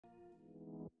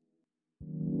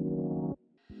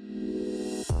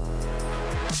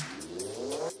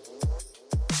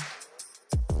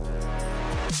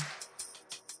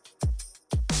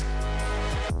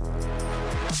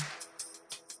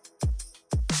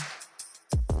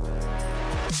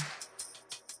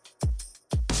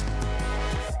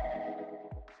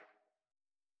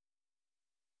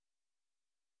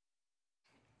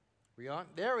We on?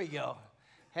 There we go.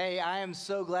 Hey, I am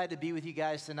so glad to be with you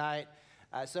guys tonight.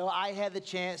 So I had the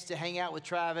chance to hang out with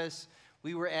Travis.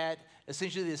 We were at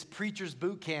essentially this preacher's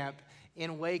boot camp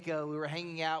in Waco. We were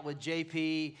hanging out with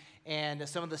JP and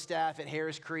some of the staff at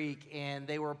Harris Creek, and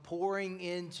they were pouring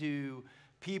into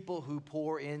people who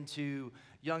pour into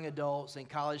young adults and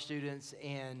college students,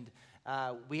 and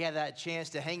we had that chance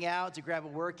to hang out, to grab a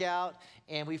workout,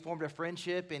 and we formed a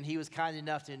friendship, and he was kind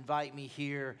enough to invite me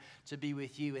here to be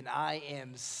with you, and I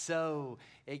am so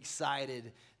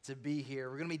excited to be here.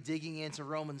 We're going to be digging into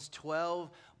Romans 12,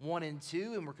 1 and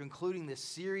 2, and we're concluding this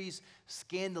series,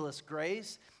 Scandalous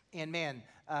Grace. And man,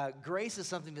 grace is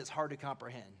something that's hard to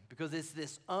comprehend because it's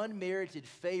this unmerited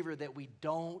favor that we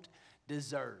don't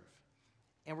deserve.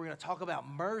 And we're going to talk about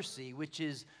mercy, which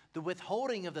is the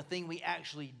withholding of the thing we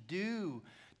actually do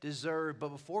deserve. But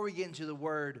before we get into the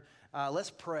word,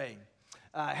 let's pray.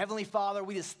 Heavenly Father,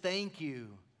 we just thank you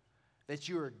that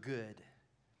you are good.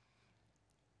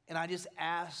 And I just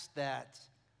ask that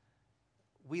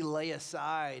we lay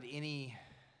aside any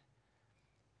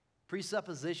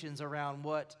presuppositions around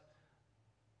what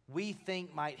we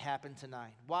think might happen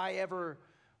tonight, why ever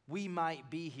we might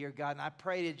be here, God. And I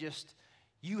pray to just,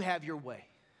 you have your way,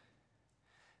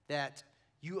 that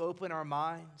you open our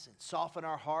minds and soften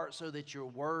our hearts so that your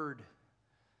word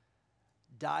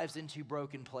dives into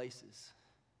broken places.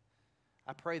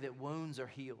 I pray that wounds are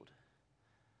healed.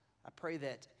 I pray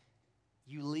that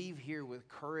you leave here with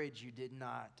courage you did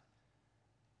not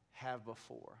have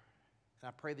before. And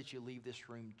I pray that you leave this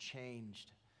room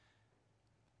changed,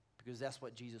 because that's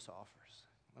what Jesus offers.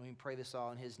 Let me pray this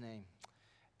all in his name.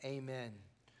 Amen.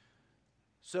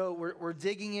 So we're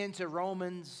digging into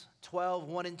Romans 12,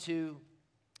 1 and 2.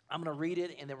 I'm going to read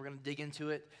it, and then we're going to dig into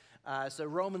it. So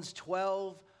Romans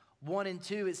 12, 1 and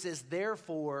 2, it says,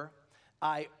 "Therefore,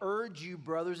 I urge you,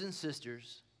 brothers and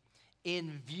sisters,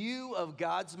 in view of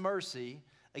God's mercy,"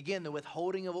 again, the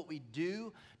withholding of what we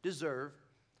do deserve.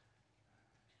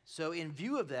 So in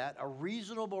view of that, a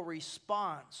reasonable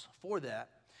response for that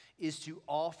is to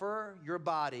offer your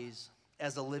bodies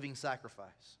as a living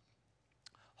sacrifice,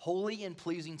 holy and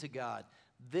pleasing to God.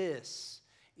 This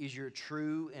is your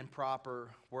true and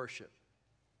proper worship.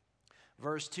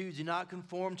 Verse 2, "Do not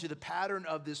conform to the pattern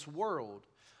of this world,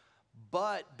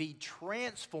 but be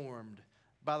transformed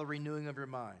by the renewing of your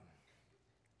mind.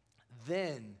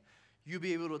 Then you'll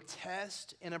be able to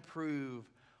test and approve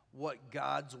what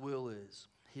God's will is,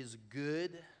 his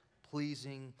good,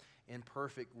 pleasing, and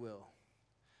perfect will."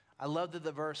 I love that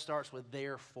the verse starts with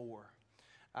therefore.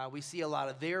 We see a lot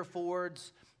of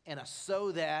therefores and a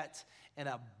so that and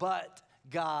a but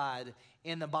God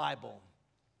in the Bible.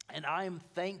 And I am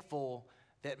thankful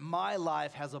that my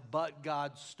life has a but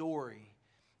God story.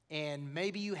 And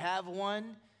maybe you have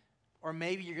one, or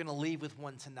maybe you're going to leave with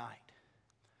one tonight.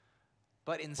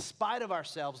 But in spite of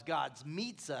ourselves, God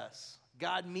meets us.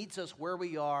 God meets us where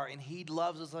we are, and he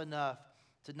loves us enough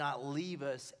to not leave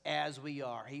us as we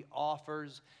are. He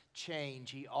offers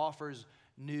change. He offers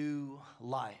new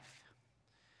life.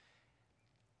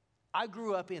 I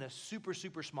grew up in a super,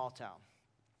 super small town.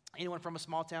 Anyone from a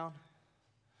small town?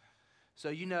 So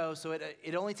you know,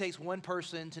 it only takes one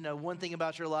person to know one thing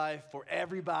about your life for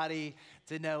everybody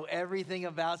to know everything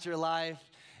about your life.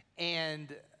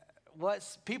 And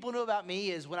what people knew about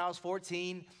me is when I was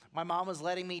 14, my mom was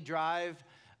letting me drive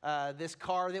this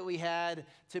car that we had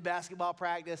to basketball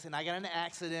practice, and I got in an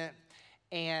accident.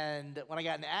 And when I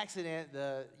got in the accident,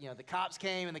 the cops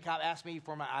came, and the cop asked me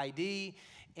for my ID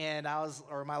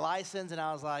or my license, and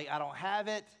I was like, I don't have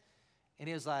it. And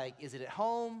he was like, is it at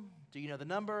home? Do you know the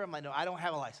number? I'm like, no, I don't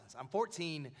have a license. I'm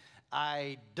 14.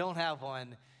 I don't have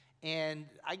one. And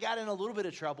I got in a little bit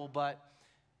of trouble, but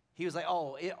he was like,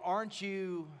 aren't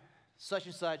you such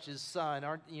and such's son?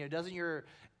 Doesn't your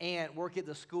aunt work at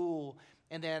the school?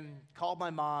 And then called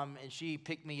my mom, and she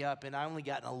picked me up, and I only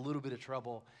got in a little bit of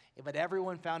trouble. But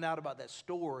everyone found out about that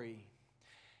story.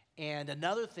 And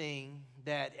another thing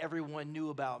that everyone knew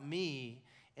about me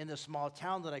in the small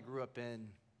town that I grew up in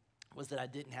was that I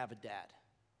didn't have a dad.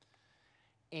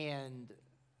 And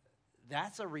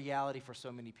that's a reality for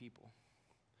so many people.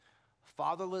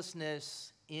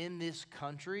 Fatherlessness in this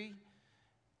country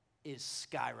is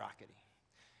skyrocketing.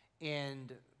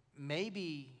 And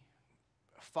maybe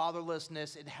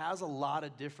fatherlessness, it has a lot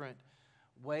of different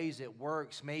ways it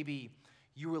works. Maybe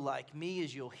you were like me,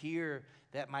 as you'll hear,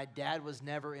 that my dad was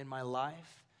never in my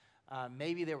life.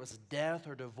 Maybe there was death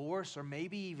or divorce, or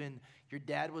maybe even your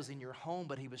dad was in your home,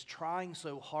 but he was trying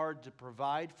so hard to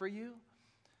provide for you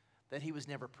that he was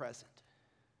never present.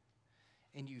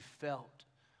 And you felt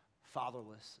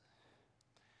fatherless.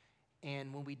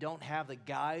 And when we don't have the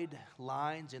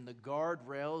guidelines and the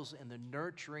guardrails and the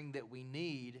nurturing that we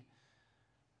need,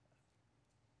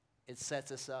 it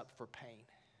sets us up for pain.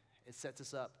 It sets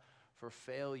us up for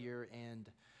failure. And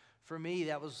for me,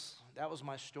 that was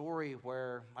my story,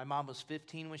 where my mom was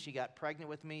 15 when she got pregnant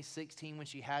with me, 16 when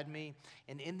she had me.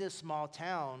 And in this small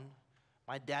town,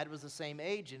 my dad was the same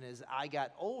age. And as I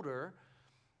got older,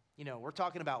 we're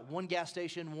talking about one gas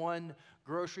station, one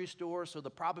grocery store. So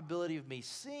the probability of me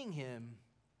seeing him,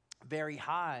 very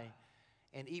high.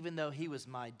 And even though he was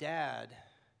my dad,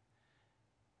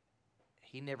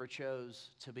 he never chose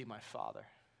to be my father.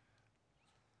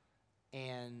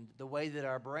 And the way that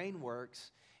our brain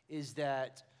works is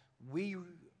that we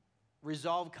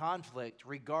resolve conflict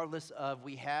regardless of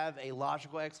we have a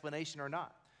logical explanation or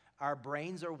not. Our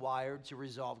brains are wired to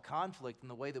resolve conflict, and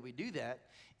the way that we do that,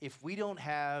 if we don't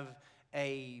have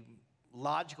a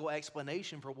logical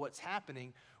explanation for what's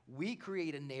happening, we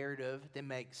create a narrative that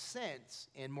makes sense,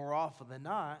 and more often than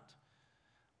not,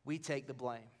 we take the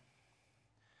blame.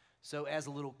 So as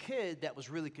a little kid that was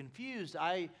really confused,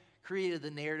 I created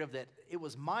the narrative that it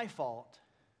was my fault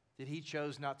that he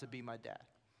chose not to be my dad.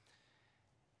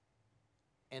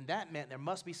 And that meant there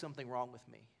must be something wrong with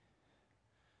me.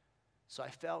 So I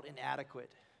felt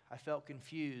inadequate. I felt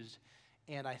confused.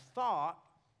 And I thought,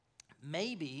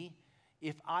 maybe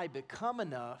if I become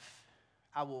enough,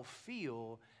 I will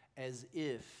feel as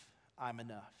if I'm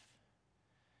enough.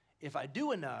 If I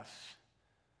do enough,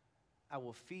 I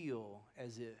will feel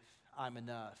as if I'm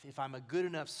enough. If I'm a good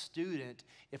enough student,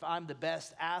 if I'm the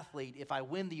best athlete, if I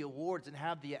win the awards and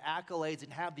have the accolades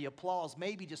and have the applause,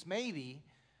 maybe, just maybe,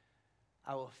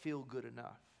 I will feel good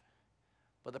enough.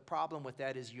 But the problem with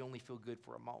that is you only feel good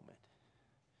for a moment.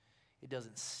 It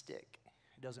doesn't stick.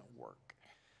 It doesn't work.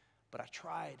 But I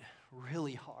tried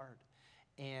really hard,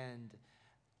 and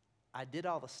I did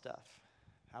all the stuff.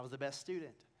 I was the best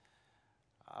student.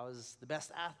 I was the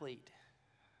best athlete.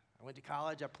 I went to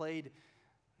college. I played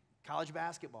college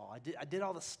basketball. I did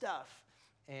all the stuff,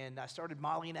 and I started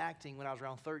modeling and acting when I was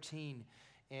around 13,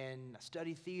 and I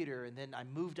studied theater, and then I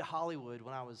moved to Hollywood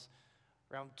when I was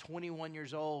around 21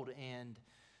 years old, and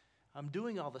I'm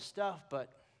doing all the stuff,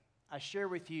 but I share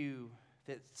with you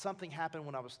that something happened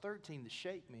when I was 13 that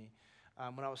shaped me.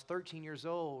 When I was 13 years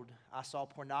old, I saw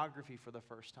pornography for the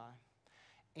first time.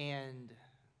 And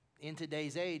in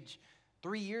today's age,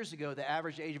 3 years ago, the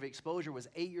average age of exposure was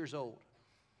 8 years old.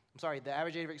 I'm sorry, the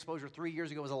average age of exposure 3 years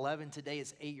ago was 11. Today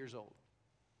it's 8 years old.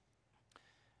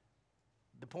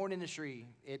 The porn industry,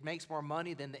 it makes more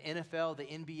money than the NFL, the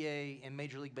NBA, and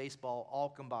Major League Baseball all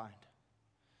combined.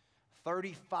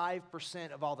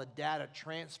 35% of all the data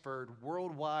transferred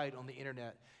worldwide on the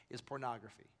internet is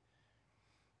pornography.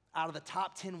 Out of the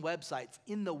top 10 websites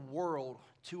in the world,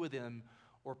 2 of them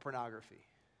were pornography.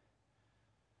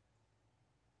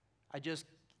 I just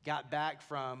got back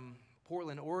from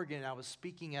Portland, Oregon. I was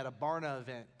speaking at a Barna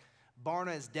event.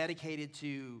 Barna is dedicated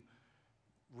to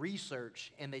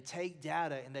research, and they take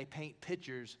data and they paint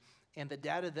pictures, and the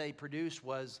data they produced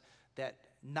was that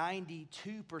 92%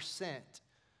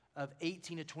 of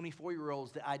 18 to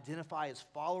 24-year-olds that identify as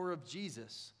follower of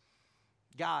Jesus,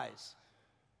 guys,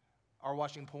 are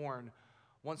watching porn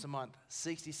once a month.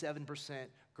 67%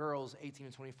 girls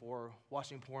 18 to 24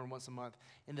 watching porn once a month.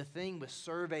 And the thing with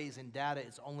surveys and data,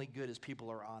 it's only good as people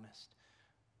are honest.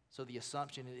 So the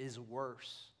assumption it is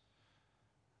worse.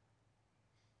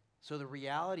 So the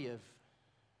reality of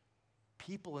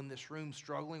people in this room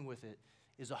struggling with it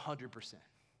is 100%.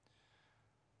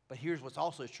 But here's what's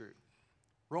also true.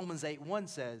 Romans 8:1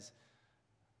 says,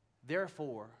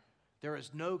 therefore, there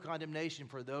is no condemnation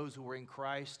for those who are in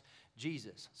Christ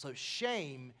Jesus. So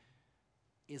shame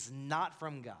is not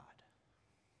from God.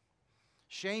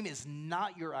 Shame is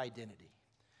not your identity.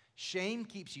 Shame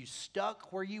keeps you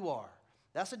stuck where you are.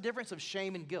 That's the difference of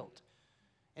shame and guilt.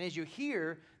 And as you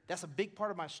hear, that's a big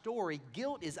part of my story.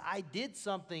 Guilt is I did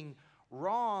something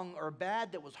wrong or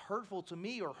bad that was hurtful to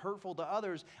me or hurtful to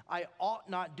others. I ought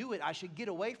not do it. I should get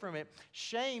away from it.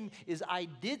 Shame is I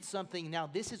did something. Now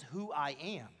this is who I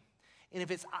am. And if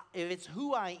it's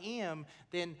who I am,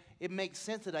 then it makes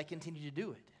sense that I continue to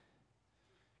do it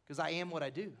because I am what I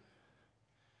do.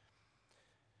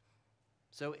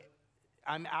 So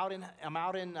I'm out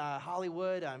in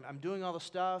Hollywood. I'm doing all the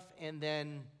stuff, and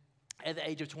then at the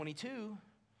age of 22,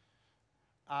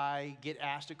 I get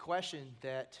asked a question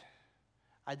that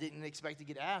I didn't expect to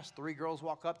get asked. 3 girls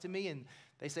walk up to me and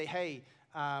they say, hey,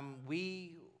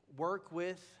 we work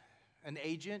with an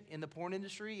agent in the porn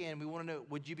industry, and we want to know,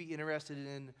 would you be interested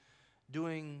in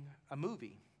doing a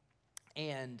movie?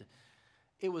 And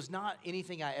it was not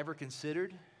anything I ever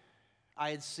considered.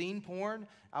 I had seen porn.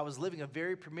 I was living a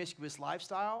very promiscuous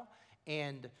lifestyle.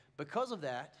 And because of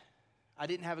that, I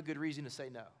didn't have a good reason to say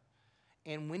no.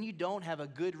 And when you don't have a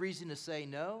good reason to say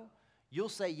no, you'll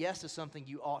say yes to something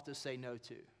you ought to say no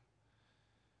to.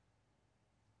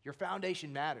 Your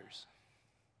foundation matters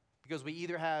because we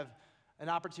either have an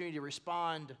opportunity to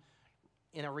respond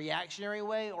in a reactionary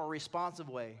way or a responsive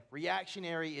way.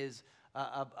 Reactionary is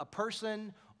a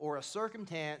person or a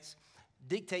circumstance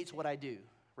dictates what I do.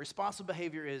 Responsive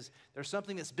behavior is there's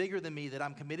something that's bigger than me that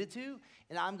I'm committed to,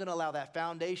 and I'm going to allow that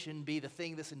foundation be the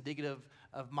thing that's indicative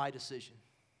of my decision.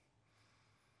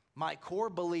 My core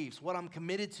beliefs, what I'm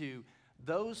committed to,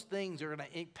 those things are going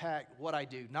to impact what I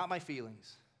do, not my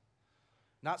feelings,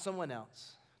 not someone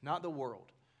else, not the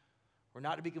world. We're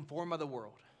not to be conformed by the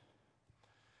world.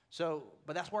 So,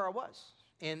 but that's where I was.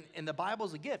 And the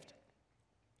Bible's a gift.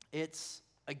 It's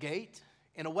a gate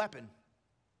and a weapon.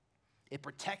 It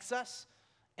protects us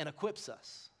and equips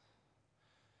us.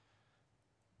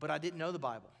 But I didn't know the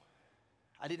Bible.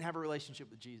 I didn't have a relationship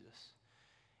with Jesus.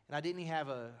 And I didn't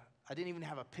even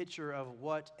have a picture of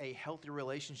what a healthy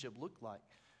relationship looked like.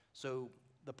 So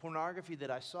the pornography that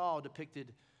I saw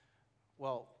depicted,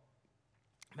 well,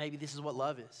 maybe this is what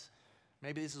love is.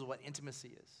 Maybe this is what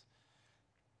intimacy is.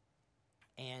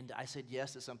 And I said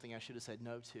yes to something I should have said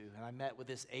no to. And I met with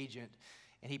this agent,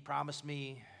 and he promised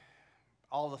me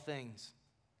all the things,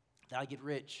 that I'd get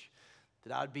rich,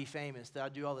 that I'd be famous, that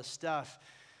I'd do all this stuff.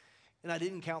 And I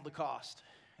didn't count the cost.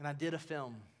 And I did a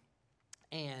film.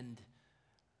 And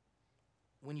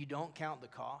when you don't count the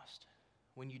cost,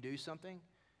 when you do something,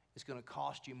 it's going to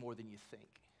cost you more than you think.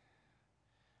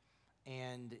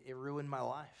 And it ruined my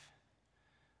life.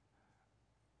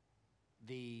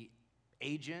 The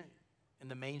agent and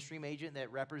the mainstream agent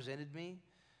that represented me,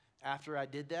 after I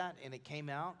did that and it came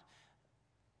out,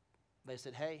 they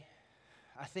said, hey,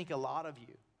 I think a lot of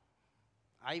you.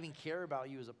 I even care about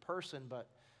you as a person, but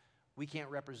we can't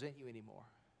represent you anymore.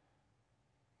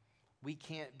 We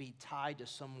can't be tied to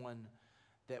someone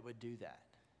that would do that.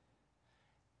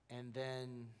 And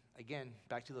then, again,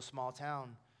 back to the small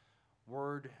town,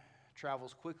 word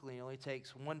travels quickly. It only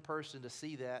takes one person to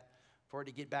see that for it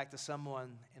to get back to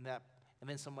someone, and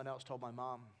then someone else told my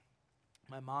mom.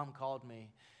 My mom called me,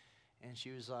 and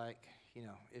she was like, you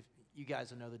know, if you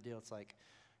guys know the deal, it's like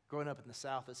growing up in the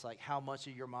South, it's like how much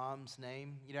of your mom's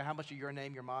name, you know, how much of your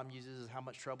name your mom uses is how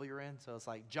much trouble you're in. So it's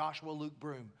like Joshua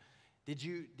Broome. Did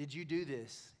you do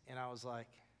this? And I was like,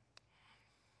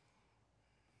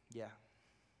 yeah,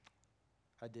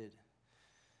 I did.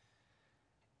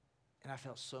 And I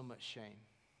felt so much shame.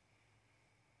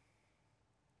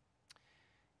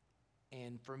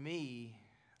 And for me,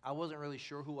 I wasn't really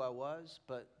sure who I was,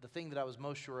 but the thing that I was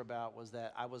most sure about was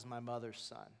that I was my mother's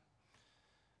son.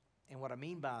 And what I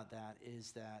mean by that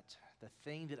is that the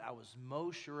thing that I was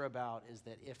most sure about is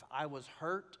that if I was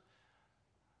hurt,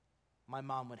 my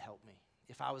mom would help me.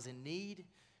 If I was in need,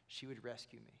 she would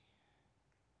rescue me.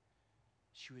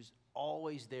 She was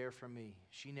always there for me.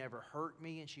 She never hurt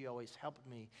me, and she always helped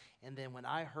me. And then when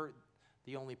I hurt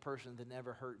the only person that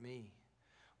never hurt me,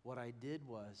 what I did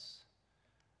was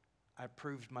I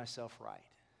proved myself right.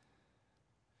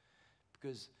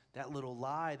 Because that little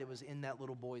lie that was in that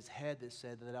little boy's head that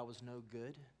said that I was no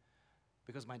good,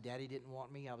 because my daddy didn't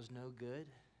want me, I was no good,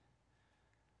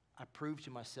 I proved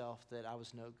to myself that I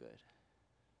was no good.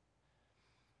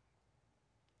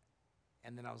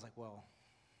 And then I was like, well,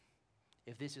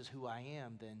 if this is who I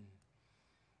am, then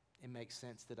it makes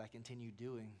sense that I continue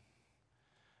doing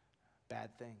bad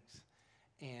things.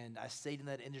 And I stayed in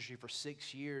that industry for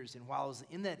 6 years. And while I was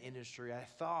in that industry, I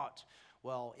thought,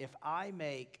 well, if I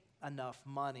make enough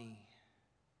money,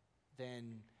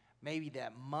 then maybe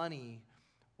that money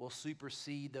will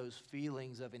supersede those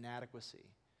feelings of inadequacy.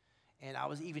 And I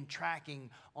was even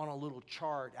tracking on a little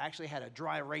chart. I actually had a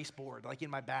dry erase board, like in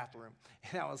my bathroom.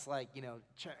 And I was like, you know,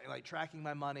 like tracking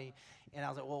my money. And I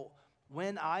was like, well,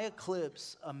 when I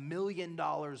eclipse $1 million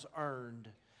earned,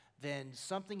 then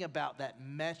something about that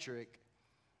metric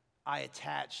I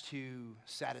attached to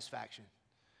satisfaction.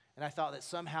 And I thought that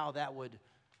somehow that would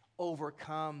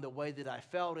overcome the way that I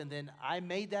felt. And then I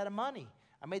made that money.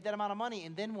 I made that amount of money.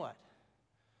 And then what?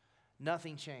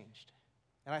 Nothing changed.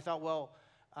 And I thought, well,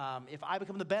 if I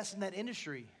become the best in that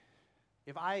industry,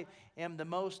 if I am the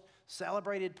most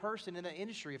celebrated person in that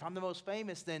industry, if I'm the most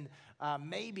famous, then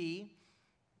maybe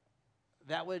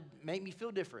that would make me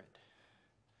feel different.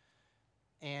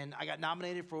 And I got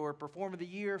nominated for Performer of the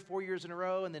Year 4 years in a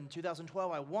row, and then in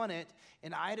 2012 I won it,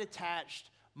 and I had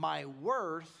attached my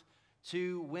worth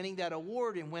to winning that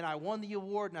award. And when I won the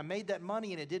award and I made that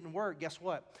money and it didn't work, guess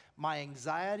what? My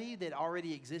anxiety that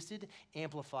already existed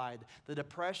amplified. The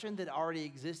depression that already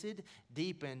existed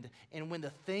deepened. And when the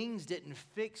things didn't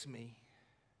fix me,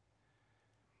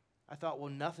 I thought,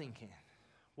 well, nothing can.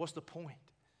 What's the point?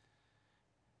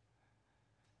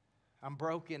 I'm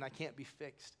broken. I can't be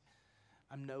fixed.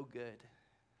 I'm no good.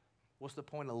 What's the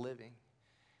point of living?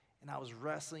 And I was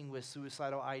wrestling with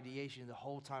suicidal ideation the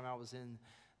whole time I was in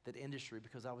that industry,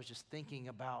 because I was just thinking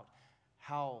about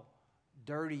how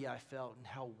dirty I felt and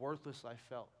how worthless I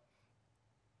felt.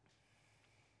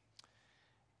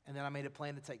 And then I made a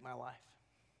plan to take my life.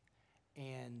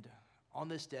 And on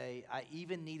this day, I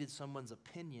even needed someone's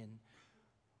opinion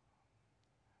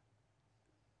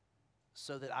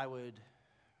so that I would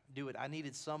do it. I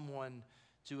needed someone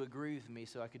to agree with me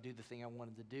so I could do the thing I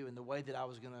wanted to do. And the way that I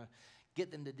was going to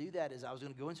get them to do that is I was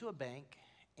going to go into a bank,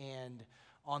 and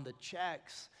on the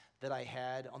checks that I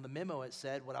had, on the memo, it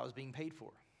said what I was being paid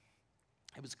for.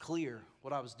 It was clear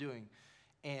what I was doing.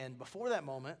 And before that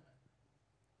moment,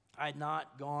 I had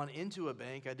not gone into a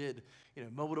bank. I did,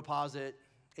 mobile deposit,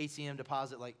 ATM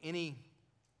deposit, like anything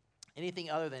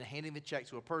other than handing the check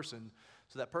to a person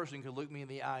so that person could look me in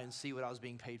the eye and see what I was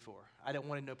being paid for. I didn't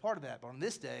want no part of that. But on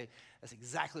this day, that's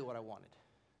exactly what I wanted.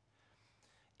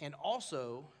 And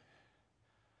also,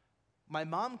 my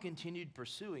mom continued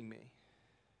pursuing me,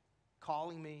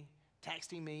 calling me,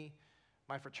 texting me,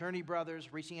 my fraternity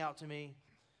brothers reaching out to me,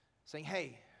 saying,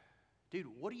 hey, dude,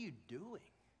 what are you doing?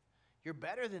 You're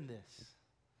better than this.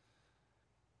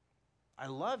 I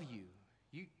love you.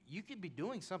 You could be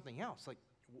doing something else. Like,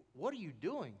 what are you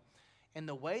doing? And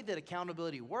the way that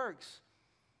accountability works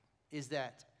is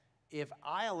that if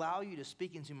I allow you to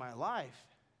speak into my life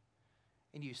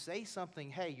and you say something,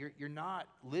 hey, you're not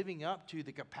living up to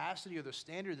the capacity or the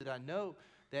standard that I know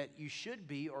that you should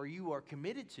be or you are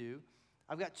committed to,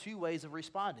 I've got two ways of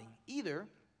responding. Either,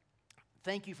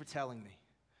 thank you for telling me.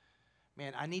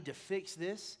 Man, I need to fix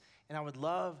this, and I would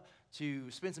love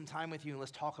to spend some time with you and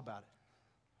let's talk about it.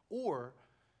 Or,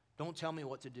 don't tell me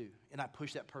what to do, and I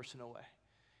push that person away.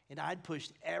 And I'd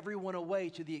pushed everyone away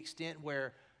to the extent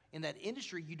where in that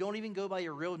industry, you don't even go by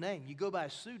your real name. You go by a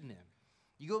pseudonym.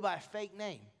 You go by a fake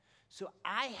name. So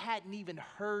I hadn't even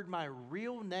heard my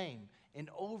real name in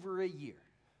over a year.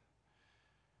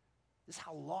 This is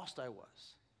how lost I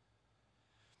was.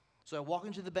 So I walk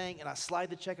into the bank and I slide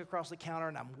the check across the counter,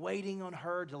 and I'm waiting on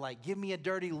her to give me a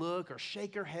dirty look or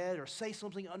shake her head or say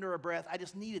something under her breath. I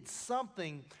just needed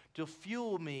something to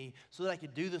fuel me so that I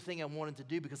could do the thing I wanted to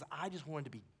do, because I just wanted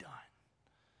to be done.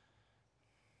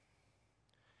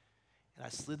 And I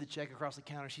slid the check across the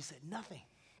counter. She said, nothing.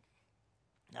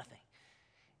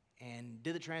 And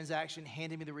did the transaction,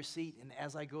 handed me the receipt, and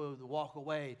as I go to walk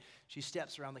away, she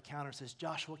steps around the counter and says,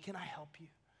 Joshua, can I help you?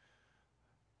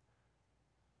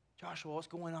 Joshua, what's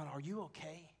going on? Are you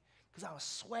okay? Because I was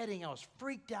sweating, I was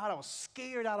freaked out, I was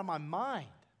scared out of my mind.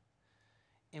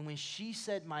 And when she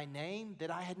said my name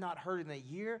that I had not heard in a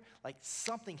year,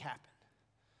 something happened.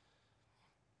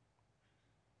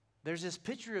 There's this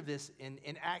picture of this in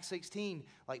Acts 16,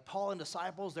 Paul and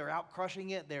disciples, they're out crushing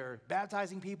it, they're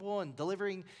baptizing people and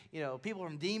delivering, people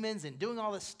from demons and doing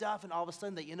all this stuff, and all of a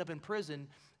sudden they end up in prison.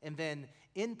 And then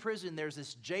in prison there's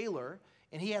this jailer,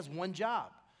 and he has one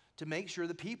job: to make sure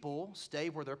the people stay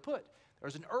where they're put.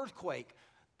 There's an earthquake,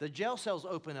 the jail cells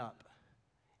open up,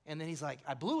 and then he's like,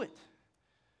 I blew it.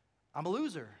 I'm a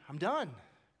loser. I'm done.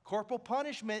 Corporal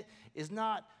punishment is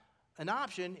not an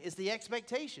option, it's the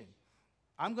expectation.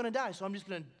 I'm going to die, so I'm just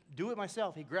going to do it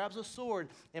myself. He grabs a sword,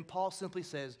 and Paul simply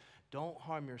says, don't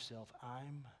harm yourself.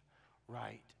 I'm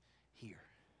right here.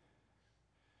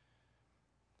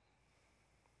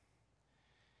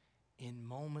 In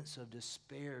moments of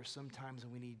despair, sometimes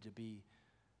we need to be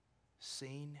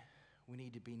seen, we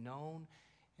need to be known,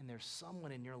 and there's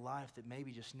someone in your life that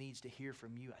maybe just needs to hear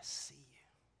from you. I see you.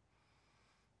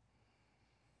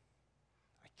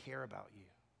 I care about you.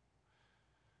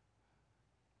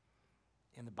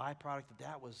 And the byproduct of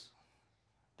that was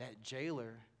that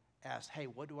jailer asked, hey,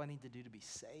 what do I need to do to be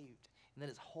saved? And then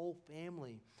his whole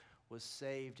family was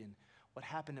saved. And what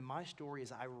happened in my story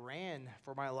is I ran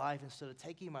for my life instead of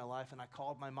taking my life, and I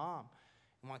called my mom.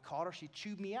 And when I called her, she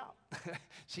chewed me out.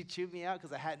 She chewed me out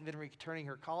because I hadn't been returning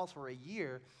her calls for a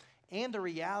year. And the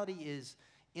reality is,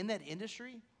 in that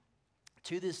industry,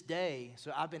 to this day,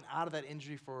 so I've been out of that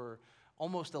industry for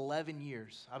almost 11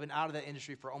 years. I've been out of that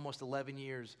industry for almost 11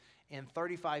 years, and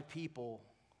 35 people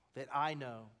that I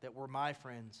know that were my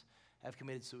friends have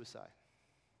committed suicide.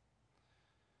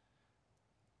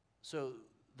 So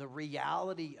the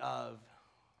reality of,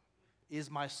 is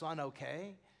my son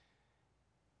okay,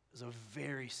 was a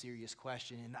very serious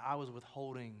question, and I was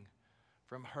withholding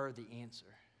from her the answer.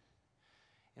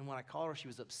 And when I called her, she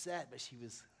was upset, but she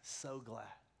was so glad.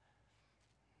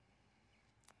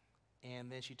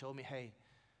 And then she told me, hey,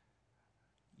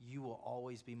 you will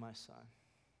always be my son.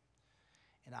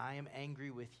 And I am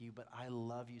angry with you, but I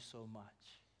love you so much.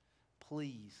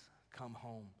 Please come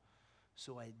home.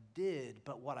 So I did,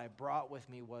 but what I brought with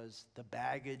me was the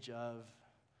baggage of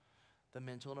the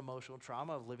mental and emotional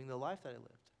trauma of living the life that I lived,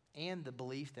 and the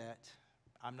belief that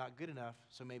I'm not good enough,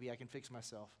 so maybe I can fix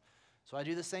myself. So I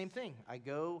do the same thing. I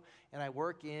go and I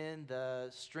work in the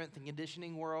strength and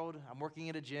conditioning world. I'm working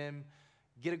at a gym,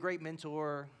 get a great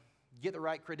mentor, get the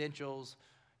right credentials,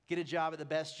 get a job at the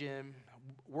best gym,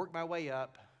 work my way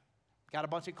up, got a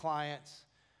bunch of clients.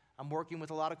 I'm working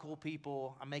with a lot of cool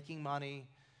people. I'm making money,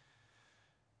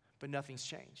 but nothing's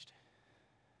changed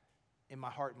in my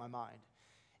heart and my mind.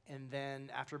 And then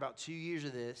after about 2 years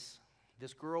of this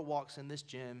girl walks in this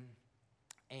gym,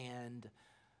 and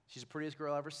she's the prettiest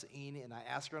girl I've ever seen, and I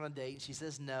ask her on a date, and she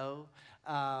says no,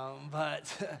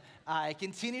 but I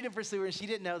continue to pursue her, and she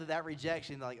didn't know that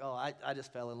rejection, like, oh, I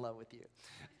just fell in love with you.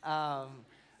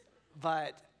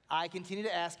 But I continue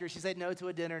to ask her. She said no to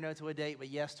a dinner, no to a date, but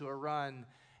yes to a run,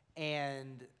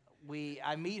 and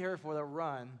I meet her for the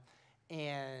run,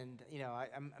 and,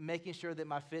 I'm making sure that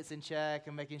my fit's in check.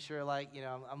 I'm making sure,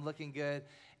 I'm looking good.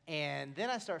 And then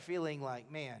I start feeling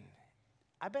like, man,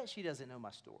 I bet she doesn't know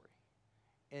my story.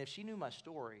 And if she knew my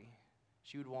story,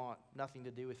 she would want nothing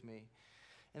to do with me.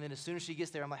 And then as soon as she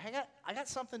gets there, I'm like, hey, I got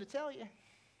something to tell you.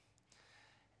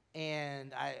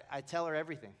 And I tell her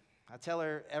everything. I tell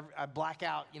her, I black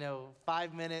out,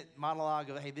 5-minute monologue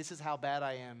of, hey, this is how bad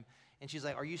I am. And she's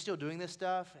like, are you still doing this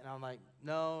stuff? And I'm like,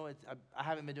 no, I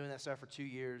haven't been doing that stuff for 2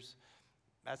 years.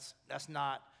 That's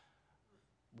not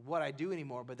what I do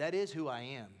anymore, but that is who I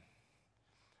am.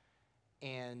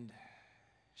 And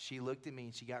she looked at me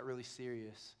and she got really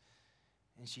serious.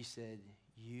 And she said,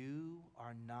 you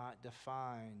are not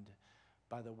defined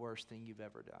by the worst thing you've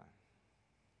ever done.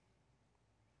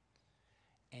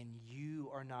 And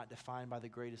you are not defined by the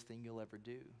greatest thing you'll ever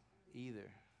do either.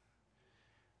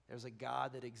 There's a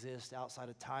God that exists outside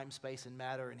of time, space, and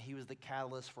matter, and he was the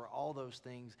catalyst for all those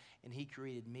things, and he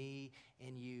created me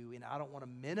and you. And I don't want to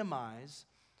minimize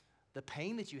the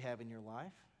pain that you have in your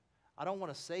life. I don't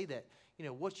want to say that,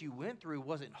 what you went through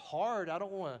wasn't hard. I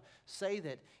don't want to say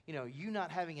that, you not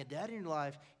having a dad in your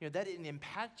life, that didn't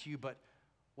impact you. But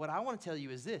what I want to tell you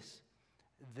is this.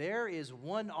 There is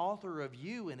one author of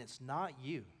you, and it's not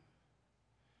you.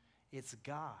 It's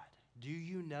God. Do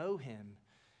you know him?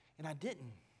 And I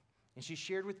didn't. And she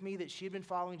shared with me that she had been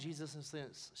following Jesus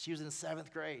since she was in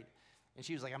 7th grade. And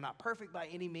she was like, I'm not perfect by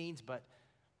any means, but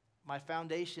my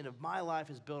foundation of my life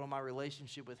is built on my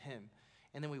relationship with him.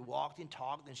 And then we walked and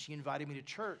talked, and she invited me to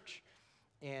church.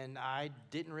 And I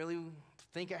didn't really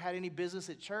think I had any business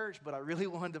at church, but I really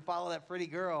wanted to follow that pretty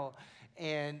girl.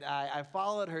 And I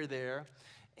followed her there.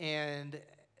 And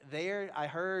there I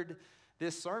heard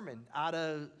this sermon out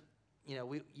of,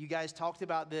 you guys talked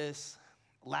about this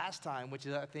last time, which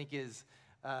I think is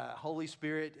Holy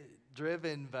Spirit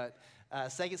driven, but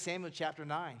 2 Samuel chapter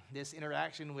 9, this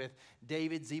interaction with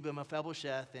David, Ziba,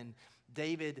 Mephibosheth, and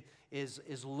David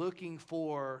is looking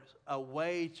for a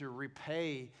way to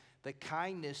repay the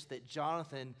kindness that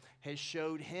Jonathan has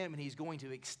showed him, and he's going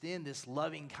to extend this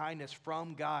loving kindness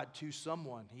from God to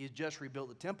someone. He has just rebuilt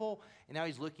the temple, and now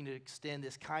he's looking to extend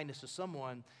this kindness to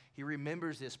someone. He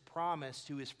remembers this promise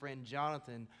to his friend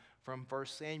Jonathan from 1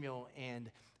 Samuel,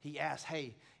 and he asks,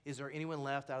 hey, is there anyone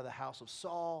left out of the house of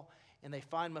Saul? And they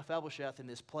find Mephibosheth in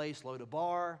this place,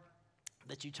 Lodabar,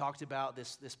 that you talked about,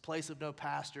 this place of no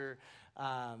pastor,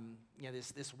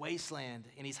 this wasteland.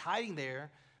 And he's hiding there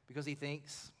because he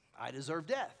thinks, I deserve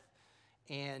death.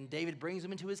 And David brings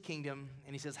him into his kingdom,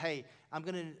 and he says, hey, I'm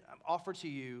going to offer to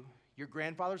you your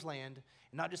grandfather's land,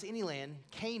 and not just any land,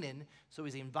 Canaan. So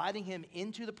he's inviting him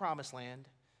into the promised land,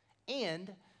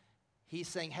 and he's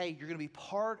saying, hey, you're going to be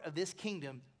part of this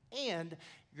kingdom, and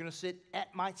you're going to sit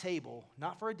at my table,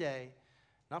 not for a day,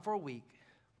 not for a week,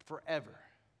 forever.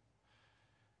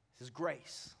 This is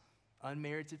grace,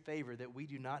 unmerited favor that we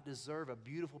do not deserve, a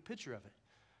beautiful picture of it.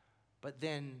 But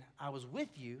then I was with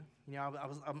you,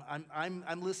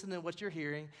 I'm listening to what you're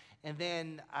hearing, and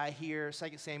then I hear 2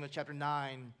 Samuel chapter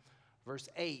 9, verse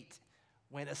 8,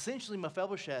 when essentially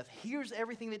Mephibosheth hears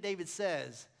everything that David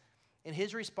says, and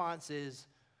his response is,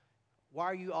 why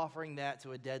are you offering that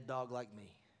to a dead dog like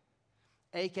me?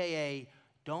 AKA,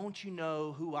 don't you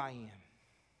know who I am?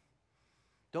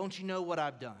 Don't you know what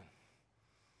I've done?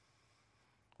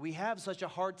 We have such a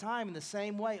hard time in the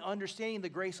same way understanding the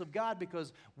grace of God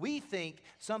because we think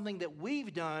something that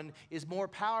we've done is more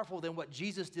powerful than what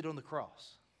Jesus did on the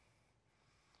cross.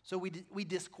 So we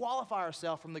disqualify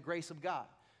ourselves from the grace of God.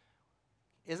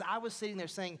 As I was sitting there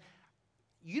saying,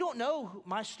 you don't know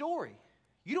my story.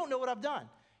 You don't know what I've done.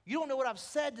 You don't know what I've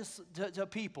said to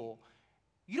people.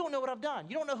 You don't know what I've done.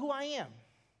 You don't know who I am.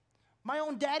 My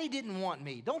own daddy didn't want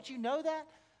me. Don't you know that?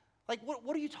 Like,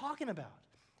 what are you talking about?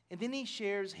 And then he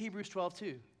shares Hebrews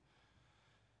 12:2.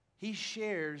 He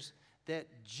shares that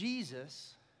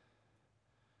Jesus,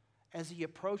 as he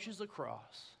approaches the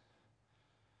cross,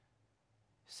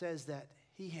 says that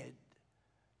he had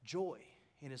joy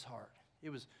in his heart. It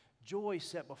was joy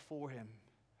set before him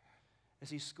as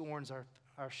he scorns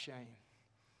our shame.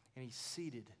 And he's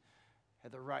seated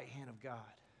at the right hand of God.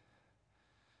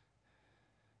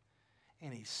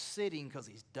 And he's sitting because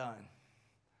he's done.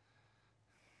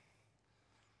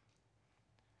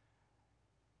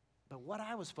 But what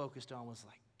I was focused on was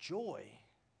like joy.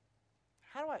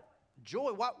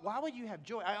 Joy? Why would you have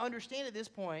joy? I understand at this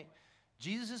point,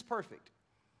 Jesus is perfect.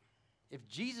 If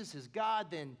Jesus is God,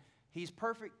 then he's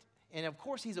perfect. And of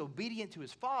course, he's obedient to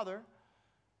his Father.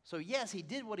 So yes, he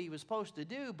did what he was supposed to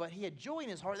do, but he had joy in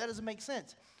his heart. That doesn't make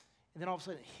sense. And then all of a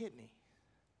sudden it hit me.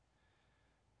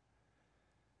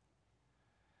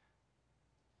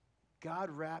 God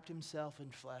wrapped himself in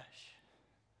flesh,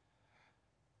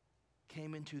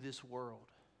 came into this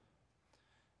world,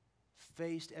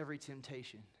 faced every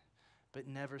temptation, but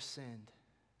never sinned.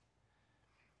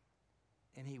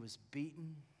 And he was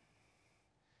beaten,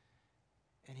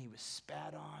 and he was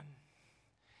spat on,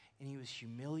 and he was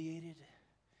humiliated,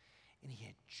 and he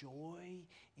had joy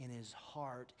in his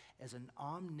heart as an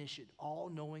omniscient,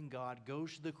 all-knowing God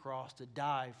goes to the cross to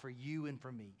die for you and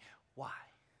for me. Why?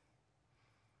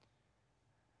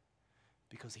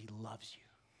 Because he loves you.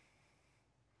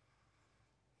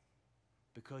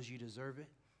 Because you deserve it?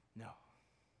 No.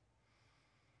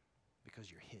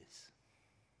 Because you're his.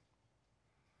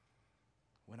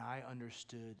 When I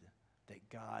understood that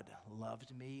God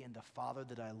loved me and the Father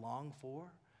that I longed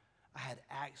for, I had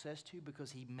access to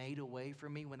because he made a way for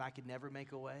me when I could never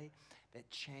make a way, that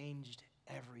changed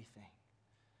everything.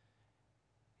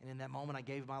 And in that moment, I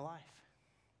gave my life.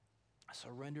 I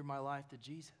surrendered my life to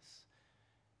Jesus.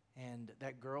 And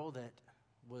that girl that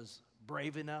was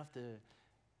brave enough to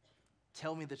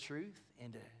tell me the truth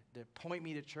and to point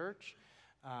me to church,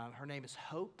 her name is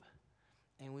Hope.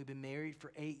 And we've been married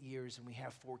for 8 years, and we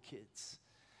have 4 kids.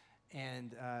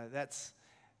 And that's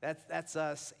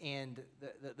us. And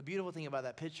the beautiful thing about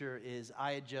that picture is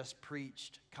I had just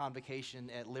preached Convocation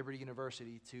at Liberty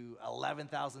University to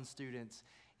 11,000 students,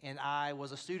 and I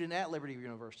was a student at Liberty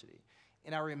University.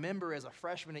 And I remember as a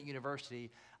freshman at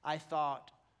university, I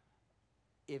thought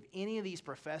if any of these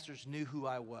professors knew who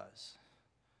I was,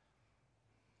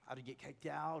 I'd get kicked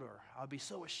out or I'd be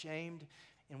so ashamed.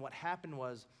 And what happened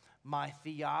was my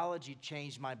theology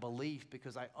changed my belief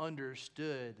because I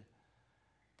understood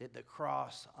that the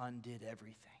cross undid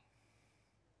everything.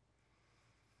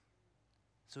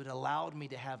 So it allowed me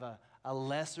to have a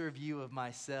lesser view of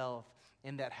myself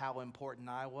in that how important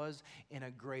I was and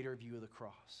a greater view of the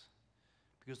cross.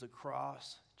 Because the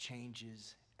cross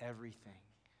changes everything.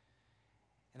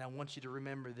 And I want you to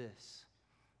remember this.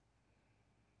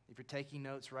 If you're taking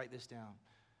notes, write this down.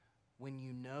 When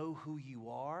you know who you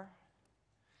are,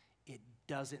 it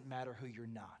doesn't matter who you're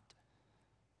not.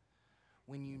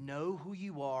 When you know who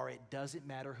you are, it doesn't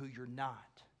matter who you're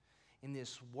not. In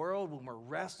this world, when we're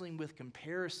wrestling with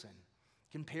comparison,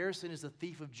 comparison is the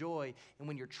thief of joy. And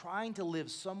when you're trying to live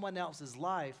someone else's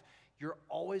life, you're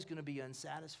always going to be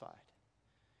unsatisfied.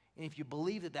 And if you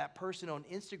believe that that person on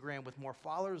Instagram with more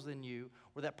followers than you,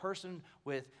 or that person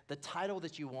with the title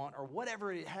that you want, or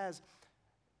whatever it has,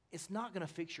 it's not going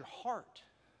to fix your heart.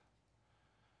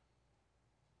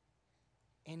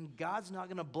 And God's not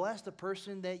going to bless the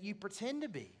person that you pretend to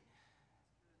be.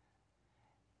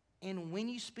 And when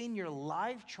you spend your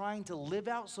life trying to live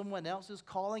out someone else's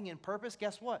calling and purpose,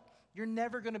 guess what? You're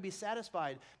never going to be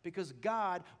satisfied because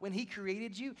God, when he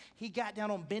created you, he got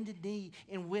down on bended knee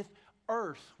and with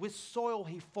earth, with soil,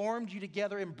 he formed you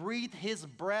together and breathed his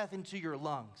breath into your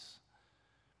lungs.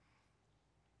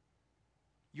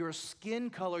 Your skin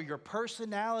color, your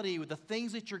personality, with the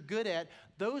things that you're good at,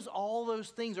 all those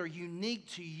things are unique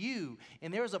to you.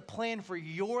 And there's a plan for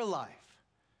your life.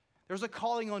 There's a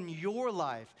calling on your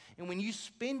life. And when you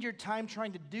spend your time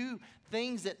trying to do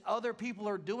things that other people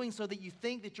are doing so that you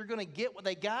think that you're going to get what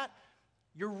they got,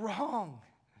 you're wrong.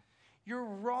 You're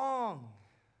wrong.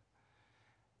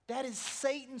 That is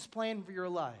Satan's plan for your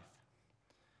life.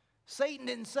 Satan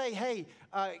didn't say, hey,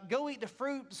 go eat the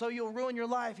fruit so you'll ruin your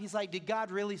life. He's like, did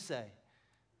God really say?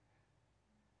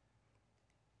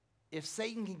 If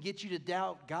Satan can get you to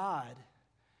doubt God,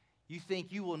 you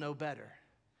think you will know better.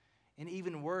 And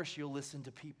even worse, you'll listen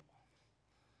to people.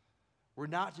 We're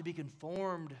not to be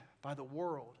conformed by the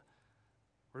world.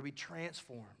 We're to be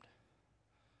transformed.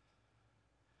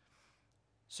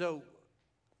 So,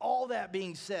 all that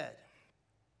being said,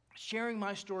 sharing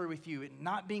my story with you and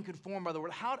not being conformed by the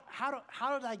world, how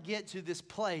did I get to this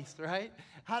place, right?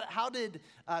 How did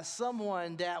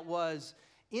someone that was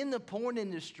in the porn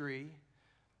industry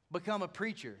become a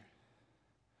preacher?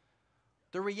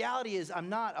 The reality is I'm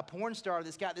not a porn star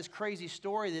that's got this crazy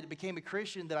story that became a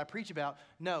Christian that I preach about.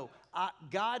 No,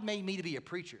 God made me to be a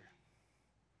preacher.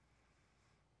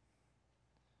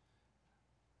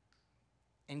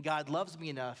 And God loves me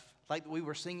enough, like we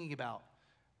were singing about.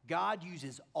 God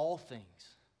uses all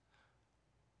things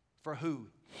for who?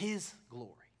 His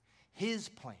glory, His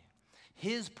plan,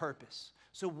 His purpose.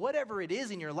 So whatever it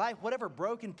is in your life, whatever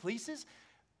broken pieces,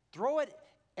 throw it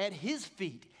at His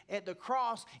feet, at the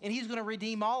cross, and He's going to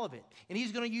redeem all of it. And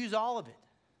He's going to use all of it.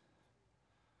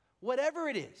 Whatever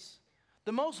it is,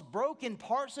 the most broken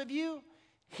parts of you,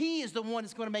 He is the one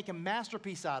that's going to make a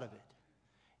masterpiece out of it.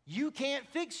 You can't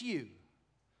fix you,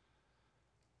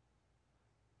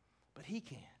 but He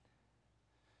can.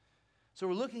 So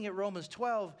we're looking at Romans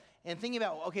 12 and thinking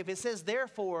about, okay, if it says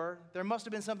therefore, there must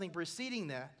have been something preceding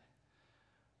that.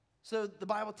 So the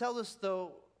Bible tells us,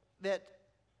 though, that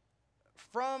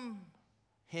from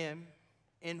Him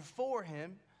and for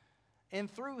Him and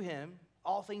through Him,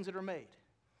 all things that are made.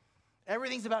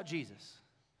 Everything's about Jesus.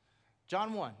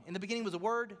 John 1, in the beginning was the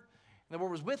Word, and the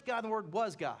Word was with God, and the Word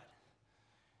was God.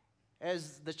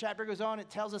 As the chapter goes on,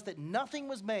 it tells us that nothing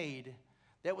was made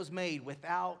that was made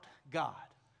without God.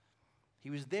 He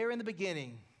was there in the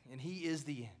beginning, and He is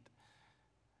the end.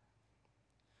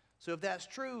 So if that's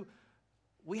true,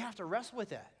 we have to wrestle with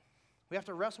that. We have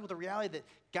to wrestle with the reality that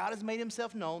God has made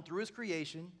Himself known through His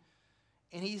creation,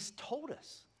 and He's told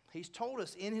us. He's told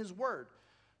us in His Word.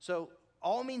 So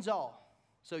all means all.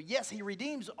 So yes, He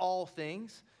redeems all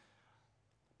things,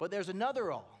 but there's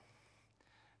another all.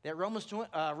 That Romans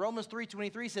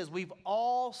 3:23 says, we've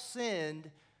all sinned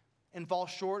and fall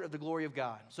short of the glory of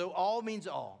God. So all means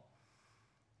all.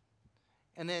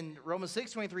 And then Romans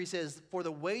 6:23 says, for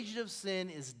the wages of sin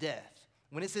is death.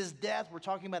 When it says death, we're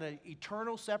talking about an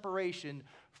eternal separation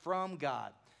from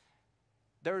God.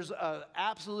 There's an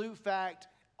absolute fact,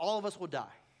 all of us will die.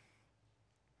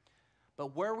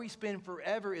 But where we spend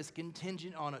forever is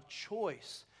contingent on a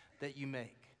choice that you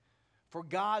make. For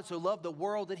God so loved the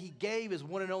world that He gave His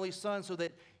one and only Son so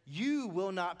that you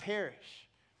will not perish.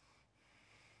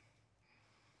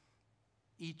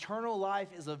 Eternal life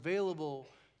is available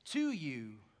to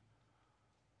you,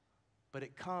 but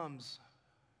it comes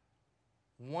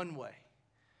one way,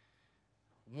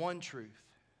 one truth,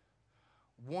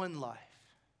 one life.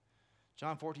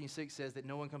 John 14:6 says that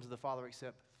no one comes to the Father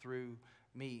except through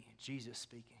me, Jesus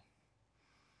speaking.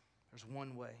 There's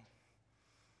one way.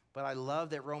 But I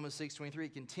love that Romans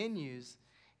 6:23 continues,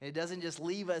 and it doesn't just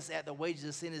leave us at the wages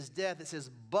of sin is death. It says,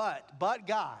 but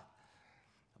God.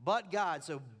 But God.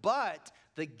 So, but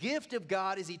the gift of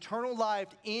God is eternal life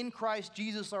in Christ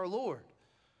Jesus our Lord.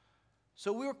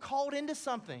 So we were called into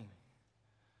something.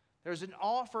 There's an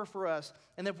offer for us.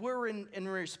 And if we're in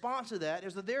response to that,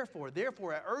 there's a therefore.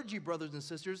 Therefore, I urge you, brothers and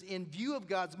sisters, in view of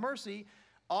God's mercy,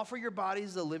 offer your bodies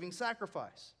as a living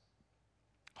sacrifice,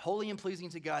 holy and pleasing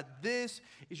to God. This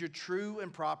is your true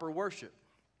and proper worship.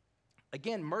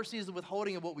 Again, mercy is the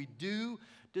withholding of what we do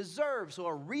deserve. So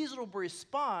a reasonable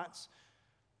response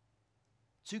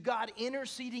to God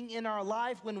interceding in our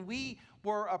life when we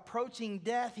were approaching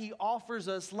death, He offers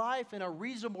us life, and a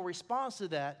reasonable response to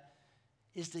that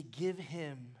is to give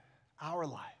Him our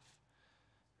life.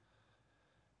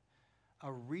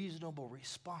 A reasonable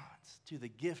response to the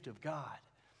gift of God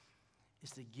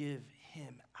is to give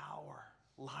Him our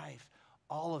life,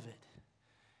 all of it.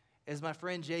 As my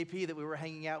friend JP that we were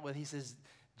hanging out with, he says,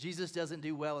 Jesus doesn't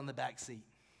do well in the back seat.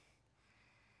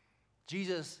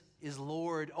 Jesus is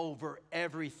Lord over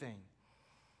everything.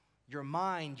 Your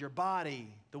mind, your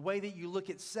body, the way that you look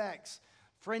at sex,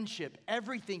 friendship,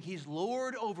 everything. He's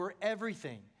Lord over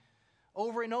everything.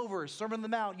 Over and over, Sermon on the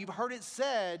Mount, you've heard it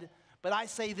said, but I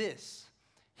say this.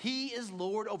 He is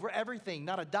Lord over everything.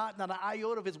 Not a dot, not an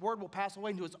iota of His word will pass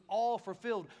away until it's all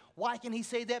fulfilled. Why can He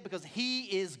say that? Because He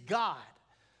is God.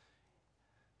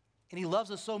 And He loves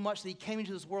us so much that He came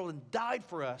into this world and died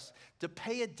for us to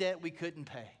pay a debt we couldn't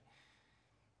pay.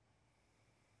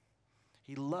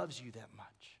 He loves you that much.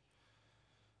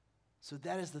 So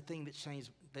that is the thing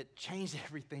that changed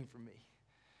everything for me.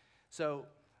 So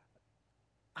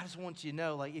I just want you to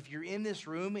know, like, if you're in this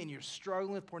room and you're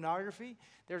struggling with pornography,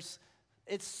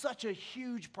 it's such a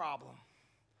huge problem.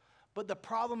 But the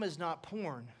problem is not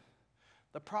porn.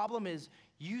 The problem is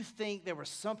you think there was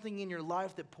something in your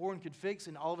life that porn could fix,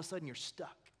 and all of a sudden you're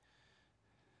stuck.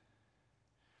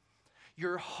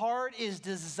 Your heart is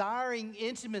desiring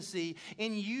intimacy,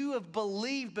 and you have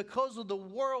believed because of the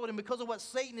world and because of what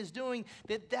Satan is doing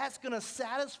that that's going to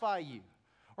satisfy you.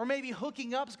 Or maybe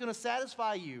hooking up is going to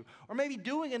satisfy you. Or maybe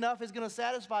doing enough is going to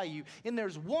satisfy you. And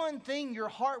there's one thing your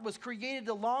heart was created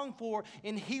to long for,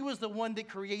 and he was the one that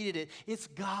created it. It's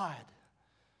God.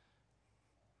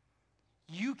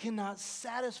 You cannot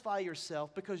satisfy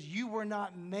yourself because you were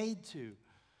not made to.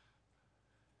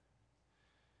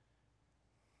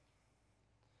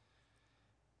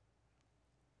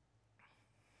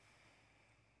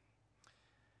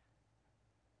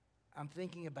 I'm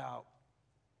thinking about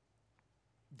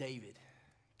David,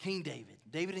 King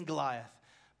David and Goliath.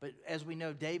 But as we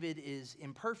know, David is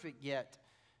imperfect, yet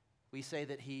we say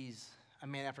that he's a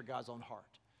man after God's own heart.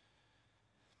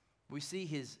 We see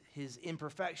his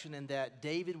imperfection in that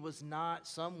David was not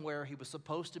somewhere he was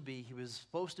supposed to be. He was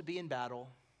supposed to be in battle,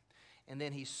 and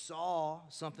then he saw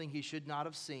something he should not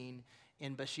have seen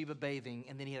in Bathsheba bathing,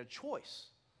 and then he had a choice.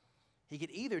 He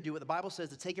could either do what the Bible says,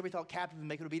 to take every thought captive and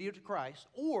make it obedient to Christ,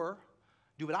 or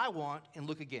do what I want and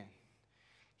look again.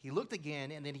 He looked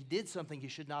again, and then he did something he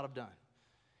should not have done.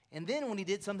 And then when he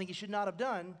did something he should not have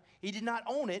done, he did not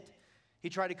own it. He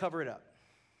tried to cover it up.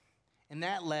 And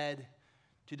that led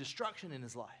to destruction in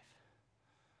his life.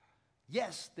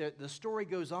 Yes, the story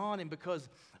goes on, and because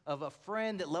of a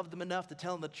friend that loved him enough to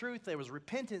tell him the truth, there was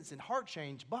repentance and heart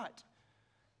change, but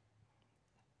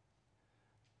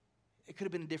it could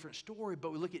have been a different story.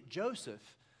 But we look at Joseph.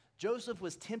 Joseph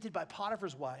was tempted by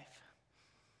Potiphar's wife,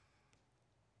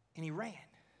 and he ran.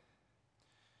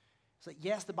 It's like,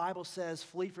 yes, the Bible says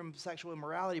flee from sexual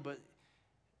immorality, but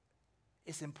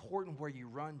it's important where you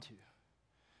run to.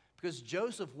 Because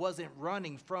Joseph wasn't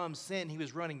running from sin, he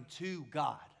was running to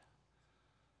God.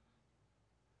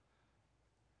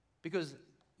 Because,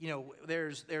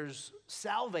 there's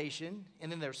salvation,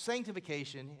 and then there's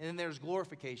sanctification, and then there's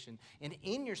glorification. And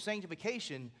in your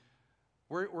sanctification,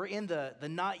 we're in the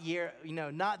not yet,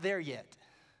 not there yet.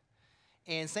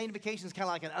 And sanctification is kind of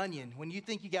like an onion. When you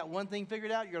think you got one thing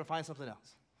figured out, you're going to find something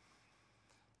else.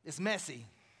 It's messy.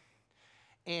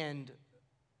 And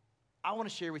I want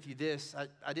to share with you this.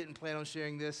 I didn't plan on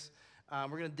sharing this.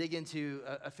 We're going to dig into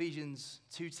Ephesians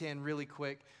 2:10 really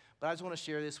quick. But I just want to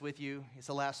share this with you. It's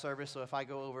the last service, so if I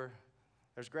go over,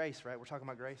 there's grace, right? We're talking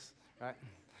about grace, right?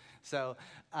 So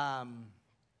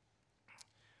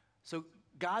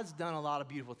God's done a lot of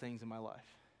beautiful things in my life.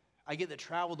 I get to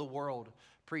travel the world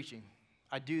preaching.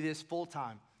 I do this full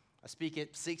time. I speak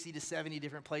at 60 to 70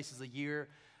 different places a year,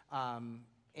 and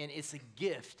it's a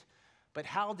gift. But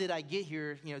how did I get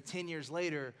here, 10 years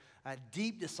later?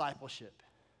 Deep discipleship,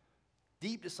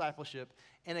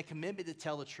 and a commitment to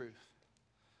tell the truth.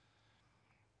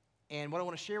 And what I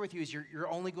want to share with you is you're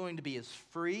only going to be as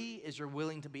free as you're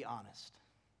willing to be honest.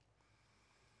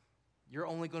 You're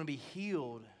only going to be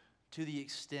healed to the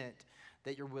extent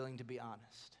that you're willing to be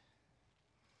honest.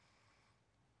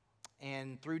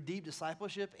 And through deep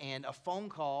discipleship and a phone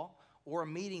call or a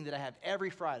meeting that I have every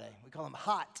Friday, we call them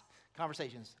hot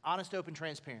conversations, honest, open,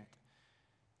 transparent.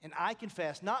 And I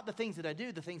confess not the things that I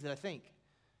do, the things that I think.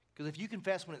 Because if you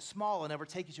confess when it's small, it'll never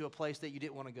take you to a place that you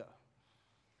didn't want to go.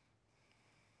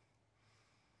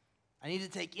 I need to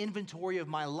take inventory of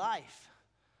my life.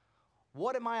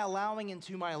 What am I allowing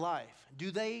into my life? Do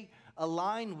they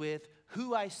align with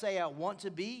who I say I want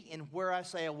to be and where I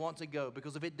say I want to go?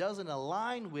 Because if it doesn't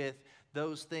align with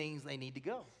those things, they need to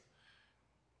go.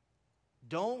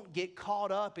 Don't get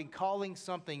caught up in calling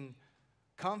something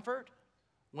comfort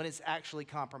when it's actually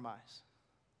compromise.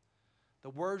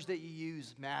 The words that you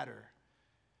use matter.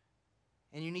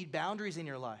 And you need boundaries in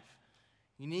your life.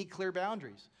 You need clear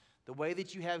boundaries. The way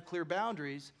that you have clear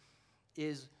boundaries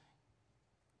is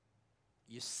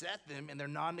you set them and they're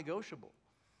non-negotiable.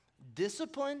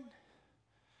 Discipline's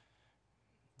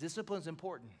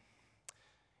important.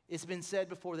 It's been said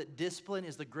before that discipline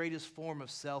is the greatest form of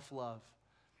self-love.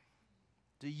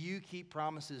 Do you keep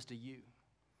promises to you?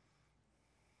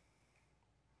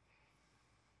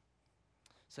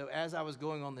 So as I was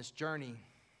going on this journey,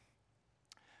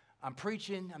 I'm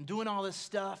preaching, I'm doing all this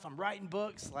stuff, I'm writing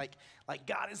books, like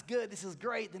God is good, this is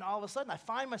great. Then all of a sudden I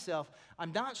find myself,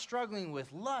 I'm not struggling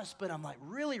with lust, but I'm like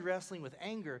really wrestling with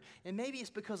anger. And maybe it's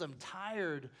because I'm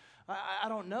tired, I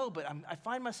don't know, but I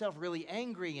find myself really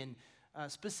angry, and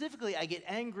Specifically, I get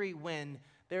angry when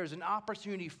there's an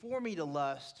opportunity for me to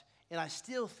lust, and I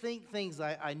still think things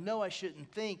I know I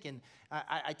shouldn't think, and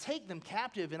I take them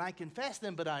captive, and I confess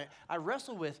them, but I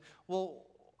wrestle with, well,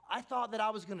 I thought that I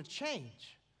was going to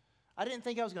change. I didn't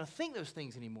think I was going to think those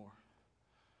things anymore.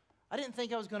 I didn't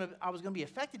think I was going to be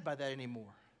affected by that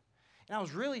anymore. And I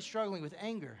was really struggling with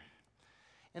anger.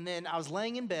 And then I was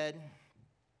laying in bed,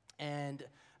 and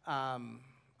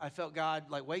I felt God,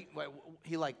 wait,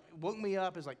 he woke me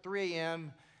up. It was 3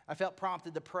 a.m. I felt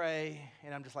prompted to pray,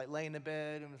 and I'm just laying in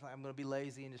bed. I'm going to be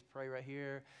lazy and just pray right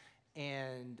here.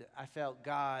 And I felt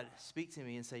God speak to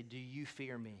me and say, do you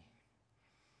fear me?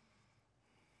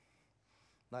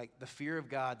 The fear of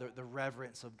God, the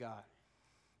reverence of God.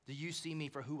 Do you see me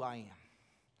for who I am?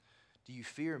 Do you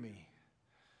fear me?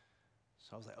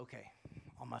 So I was okay,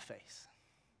 on my face.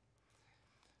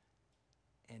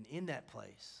 And in that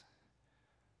place,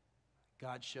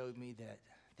 God showed me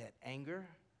that anger,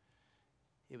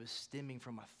 it was stemming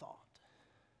from a thought.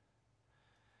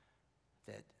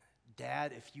 That,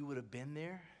 Dad, if you would have been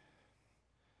there,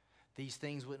 these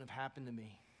things wouldn't have happened to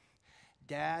me.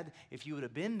 Dad, if you would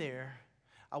have been there,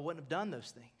 I wouldn't have done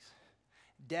those things.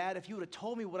 Dad, if you would have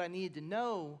told me what I needed to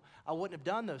know, I wouldn't have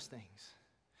done those things.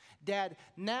 Dad,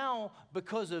 now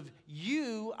because of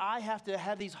you, I have to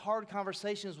have these hard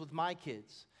conversations with my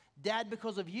kids. Dad,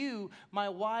 because of you, my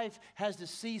wife has to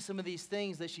see some of these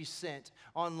things that she sent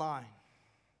online.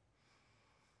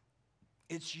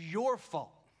 It's your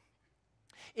fault.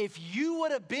 If you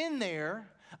would have been there,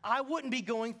 I wouldn't be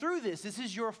going through this. This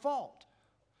is your fault.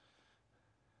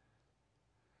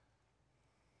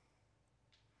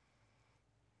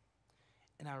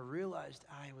 And I realized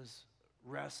I was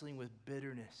wrestling with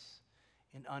bitterness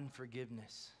and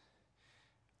unforgiveness.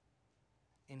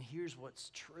 And here's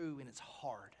what's true, and it's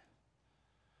hard.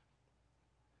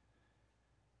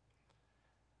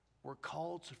 We're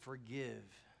called to forgive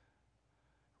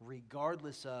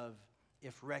regardless of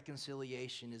if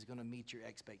reconciliation is going to meet your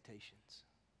expectations.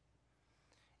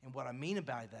 And what I mean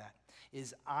by that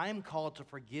is I'm called to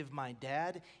forgive my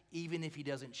dad even if he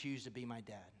doesn't choose to be my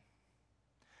dad.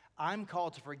 I'm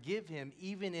called to forgive him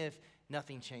even if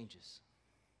nothing changes.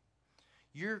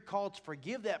 You're called to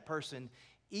forgive that person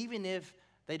even if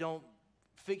they don't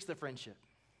fix the friendship.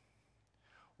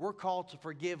 We're called to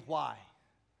forgive. Why?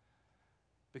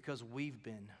 Because we've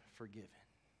been forgiven.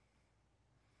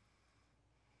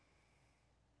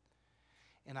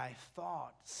 And I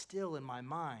thought, still in my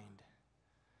mind,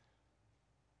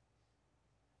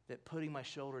 that putting my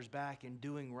shoulders back and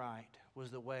doing right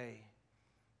was the way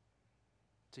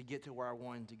to get to where I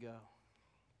wanted to go.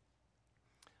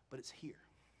 But it's here.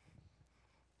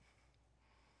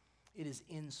 It is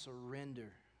in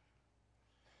surrender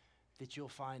that you'll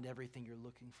find everything you're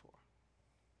looking for.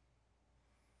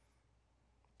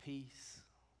 Peace,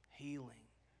 healing,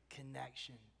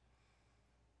 connection.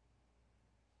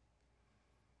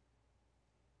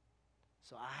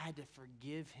 So I had to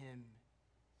forgive him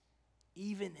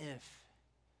even if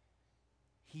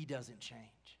he doesn't change.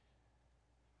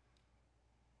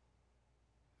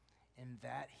 And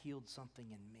that healed something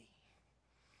in me.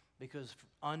 Because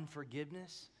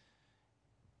unforgiveness,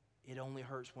 it only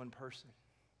hurts one person.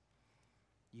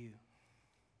 You.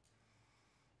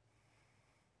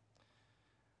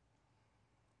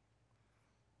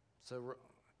 So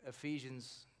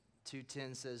Ephesians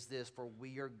 2:10 says this, "For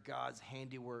we are God's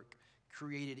handiwork,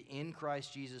 created in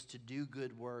Christ Jesus to do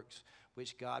good works,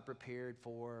 which God prepared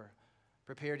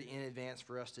in advance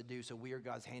for us to do." So we are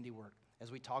God's handiwork.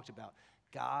 As we talked about,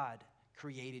 God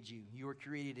created you. You were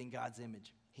created in God's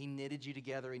image. He knitted you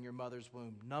together in your mother's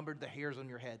womb, numbered the hairs on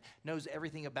your head, knows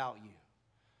everything about you.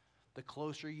 The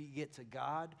closer you get to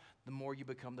God, the more you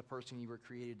become the person you were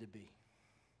created to be.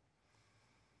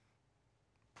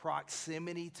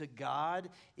 Proximity to God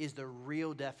is the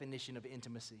real definition of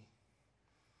intimacy.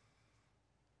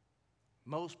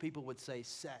 Most people would say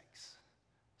sex.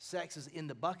 Sex is in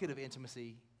the bucket of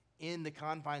intimacy, in the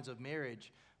confines of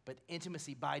marriage, but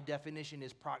intimacy by definition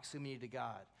is proximity to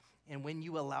God. And when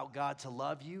you allow God to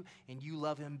love you and you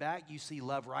love him back, you see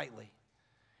love rightly.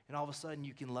 And all of a sudden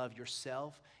you can love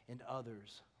yourself and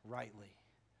others rightly.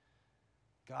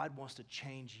 God wants to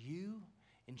change you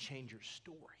and change your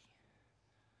story.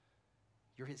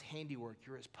 You're his handiwork,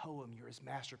 you're his poem, you're his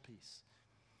masterpiece.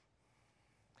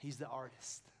 He's the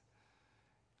artist.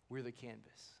 We're the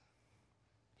canvas.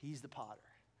 He's the potter.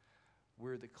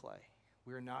 We're the clay.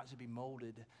 We're not to be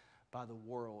molded by the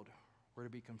world. We're to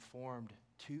be conformed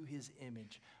to his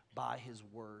image by his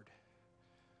word.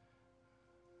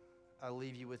 I'll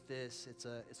leave you with this. It's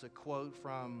a quote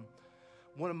from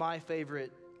one of my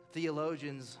favorite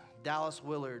theologians, Dallas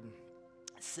Willard.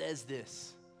 says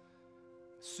this,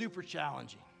 super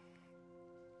challenging.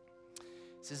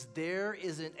 It says, there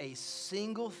isn't a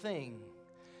single thing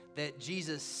that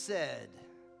Jesus said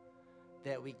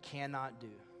that we cannot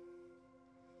do.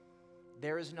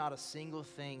 There is not a single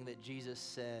thing that Jesus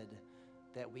said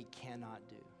that we cannot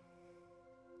do.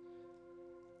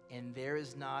 And there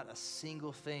is not a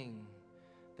single thing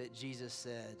that Jesus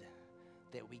said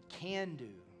that we can do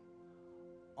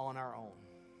on our own.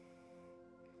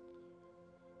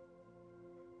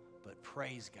 But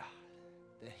praise God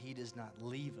that He does not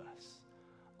leave us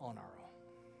on our own.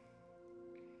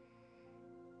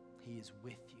 He is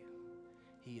with you.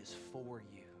 He is for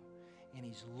you. And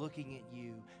He's looking at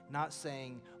you, not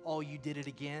saying, oh, you did it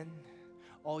again.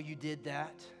 Oh, you did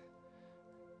that.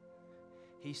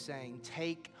 He's saying,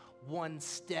 take one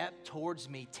step towards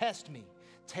me. Test me.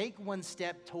 Take one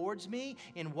step towards me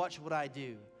and watch what I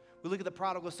do. We look at the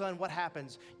prodigal son, what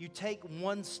happens? You take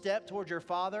one step towards your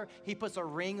father. He puts a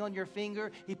ring on your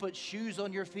finger. He puts shoes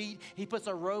on your feet. He puts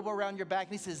a robe around your back.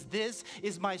 And he says, this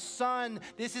is my son.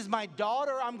 This is my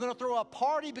daughter. I'm going to throw a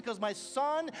party because my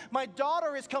son, my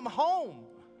daughter has come home.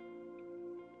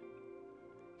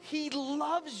 He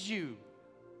loves you.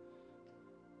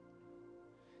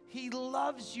 He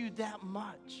loves you that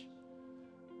much.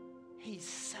 He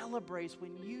celebrates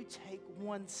when you take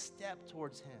one step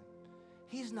towards Him.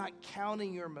 He's not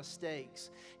counting your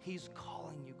mistakes. He's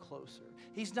calling you closer.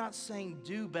 He's not saying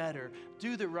do better,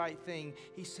 do the right thing.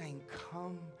 He's saying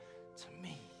come to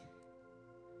me.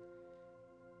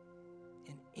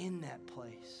 And in that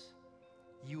place,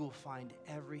 you will find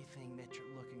everything that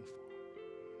you're looking for.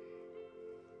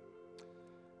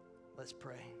 Let's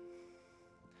pray.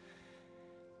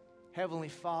 Heavenly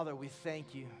Father, we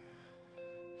thank you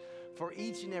for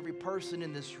each and every person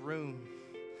in this room.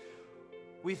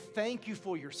 We thank you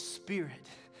for your Spirit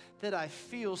that I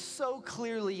feel so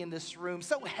clearly in this room,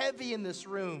 so heavy in this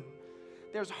room.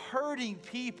 There's hurting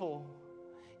people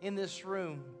in this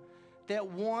room that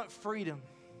want freedom.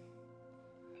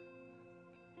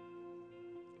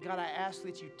 God, I ask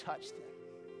that you touch them,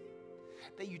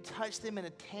 that you touch them in a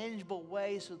tangible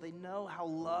way so they know how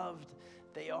loved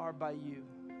they are by you.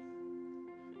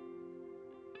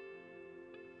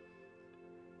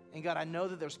 And God, I know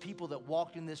that there's people that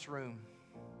walked in this room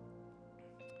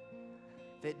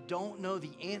that don't know the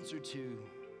answer to,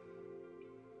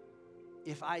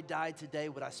 if I died today,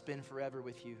 would I spend forever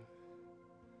with you?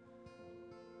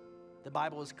 The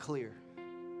Bible is clear.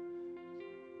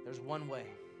 There's one way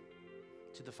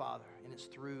to the Father, and it's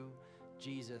through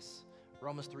Jesus.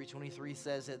 Romans 3:23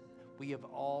 says that we have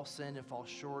all sinned and fall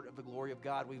short of the glory of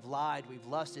God. We've lied, we've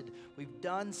lusted, we've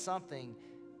done something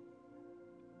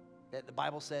that the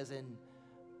Bible says in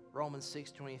Romans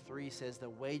 6:23 says the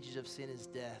wages of sin is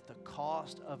death. The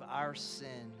cost of our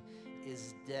sin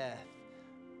is death,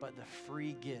 but the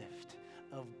free gift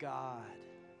of God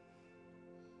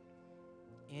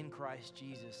in Christ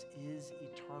Jesus is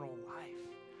eternal life.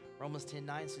 Romans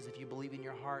 10:9 says if you believe in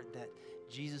your heart that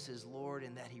Jesus is Lord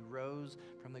and that He rose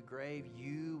from the grave,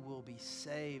 you will be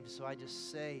saved. So I just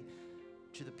say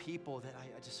to the people that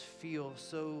I just feel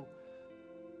so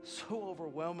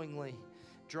overwhelmingly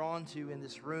drawn to in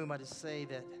this room, I just say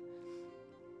that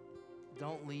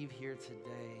don't leave here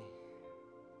today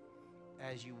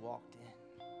as you walked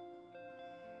in.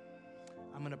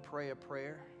 I'm going to pray a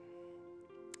prayer,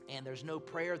 and there's no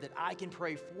prayer that I can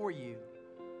pray for you,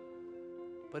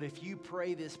 but if you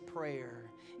pray this prayer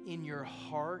in your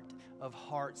heart of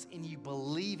hearts and you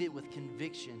believe it with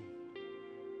conviction,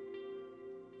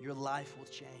 your life will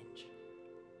change.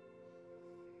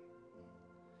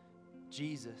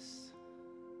 Jesus,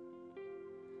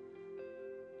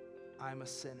 I'm a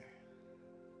sinner.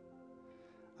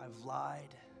 I've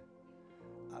lied.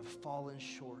 I've fallen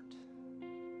short.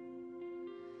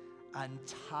 I'm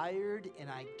tired and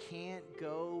I can't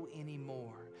go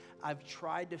anymore. I've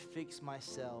tried to fix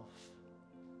myself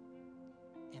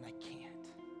and I can't.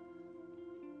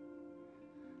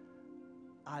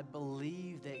 I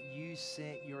believe that you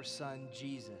sent your son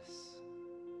Jesus,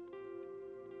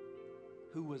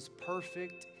 who was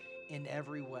perfect in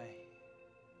every way,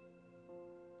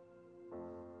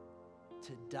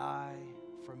 to die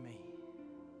for me.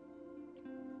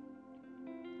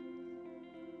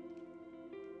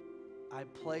 I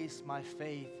place my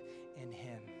faith in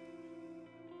Him.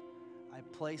 I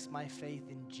place my faith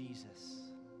in Jesus.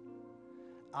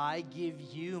 I give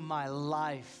you my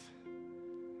life.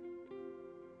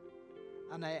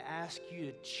 And I ask you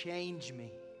to change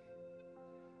me.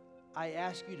 I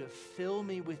ask you to fill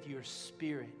me with your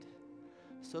Spirit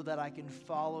so that I can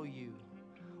follow you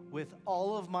with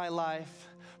all of my life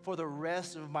for the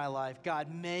rest of my life.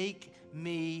 God, make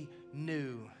me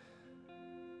new.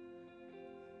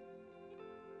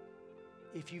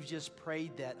 If you've just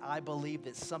prayed that, I believe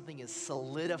that something is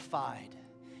solidified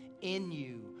in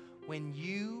you when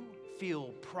you feel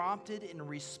prompted and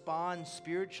respond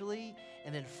spiritually,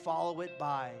 and then follow it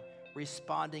by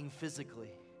responding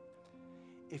physically.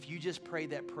 If you just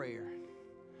prayed that prayer,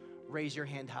 raise your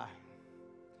hand high.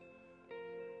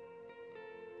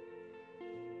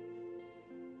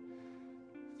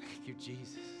 Thank you,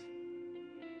 Jesus.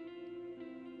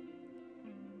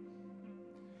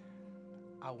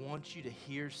 I want you to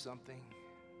hear something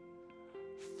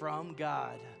from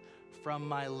God, from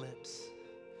my lips.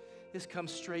 This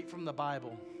comes straight from the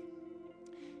Bible.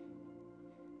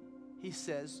 He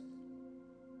says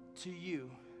to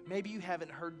you, maybe you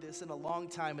haven't heard this in a long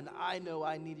time, and I know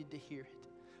I needed to hear it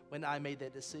when I made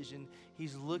that decision.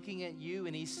 He's looking at you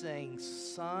and he's saying,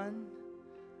 son,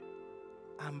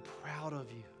 I'm proud of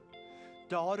you.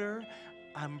 Daughter,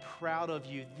 I'm proud of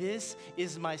you. This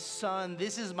is my son.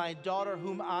 This is my daughter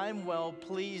whom I'm well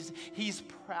pleased. He's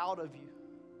proud of you.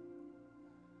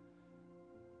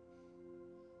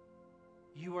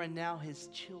 You are now his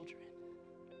children.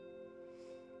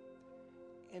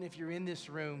 And if you're in this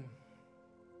room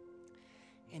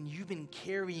and you've been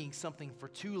carrying something for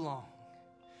too long,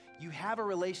 you have a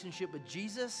relationship with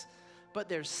Jesus, but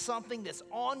there's something that's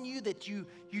on you that you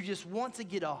just want to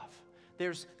get off.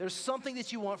 There's something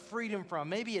that you want freedom from.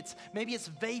 Maybe it's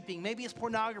vaping, maybe it's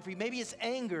pornography, maybe it's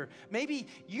anger. Maybe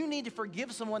you need to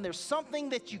forgive someone. There's something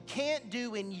that you can't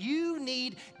do, and you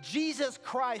need Jesus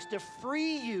Christ to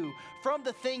free you from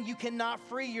the thing you cannot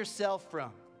free yourself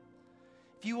from.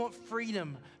 If you want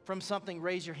freedom from something,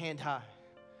 raise your hand high.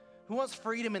 Who wants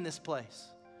freedom in this place?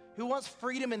 Who wants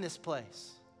freedom in this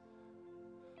place?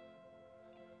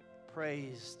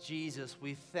 Praise Jesus.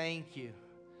 We thank you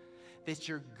that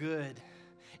you're good.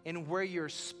 And where your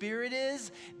spirit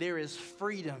is, there is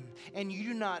freedom. And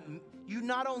you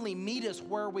not only meet us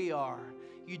where we are,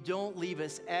 you don't leave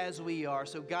us as we are.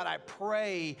 So God, I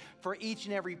pray for each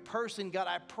and every person. God,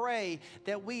 I pray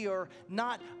that we are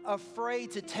not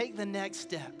afraid to take the next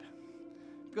step.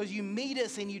 Because you meet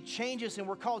us and you change us, and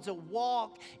we're called to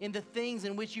walk in the things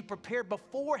in which you prepared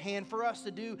beforehand for us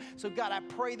to do. So God, I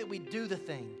pray that we do the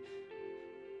thing.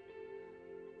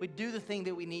 We do the thing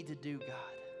that we need to do, God.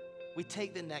 We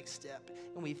take the next step,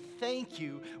 and we thank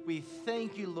you. We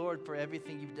thank you, Lord, for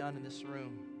everything you've done in this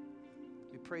room.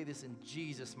 We pray this in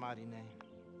Jesus' mighty name.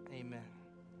 Amen.